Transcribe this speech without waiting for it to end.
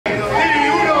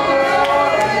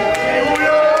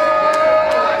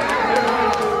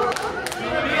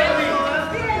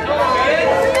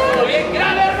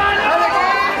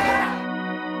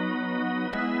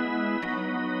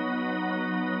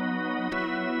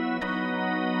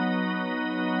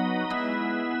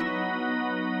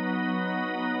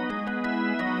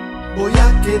Voy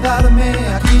a quedarme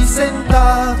aquí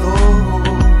sentado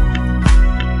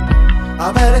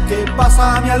a ver qué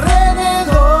pasa a mi alrededor.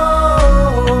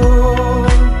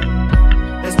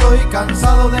 Estoy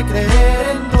cansado de creer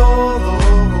en todo,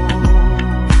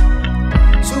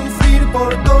 sufrir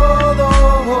por todo,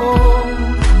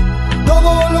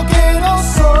 todo lo que no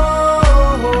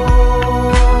soy.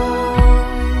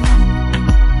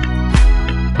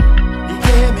 ¿Y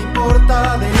qué me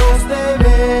importa de los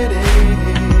deberes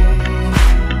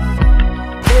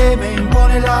que me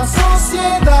impone la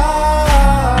sociedad?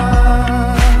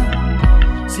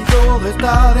 Si todo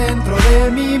está dentro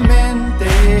de mi mente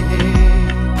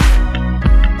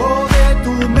o de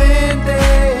tu mente,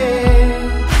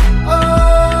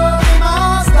 oh, ¿qué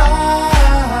más da?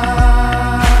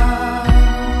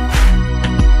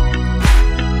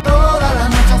 Toda la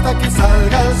noche hasta que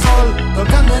salga el sol,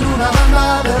 tocando en una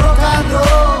banda de rock and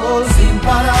roll sin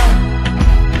parar.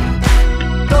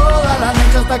 Toda la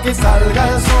noche hasta que salga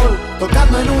el sol,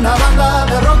 tocando en una banda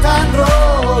de rock and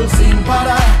roll sin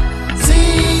parar,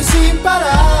 sí, sin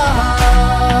parar.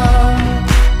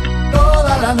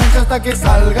 Toda la noche hasta que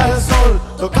salga el sol,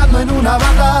 tocando en una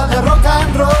banda de rock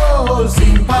and roll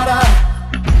sin parar.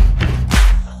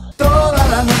 Toda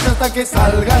la noche hasta que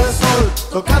salga el sol,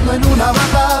 tocando en una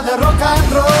banda de rock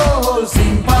and roll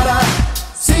sin parar,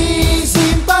 sí,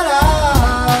 sin parar.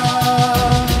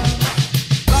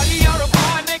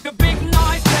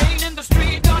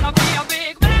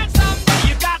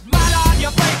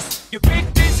 You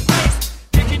big disgrace,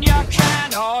 kicking your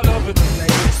can all over the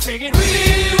place. Take it really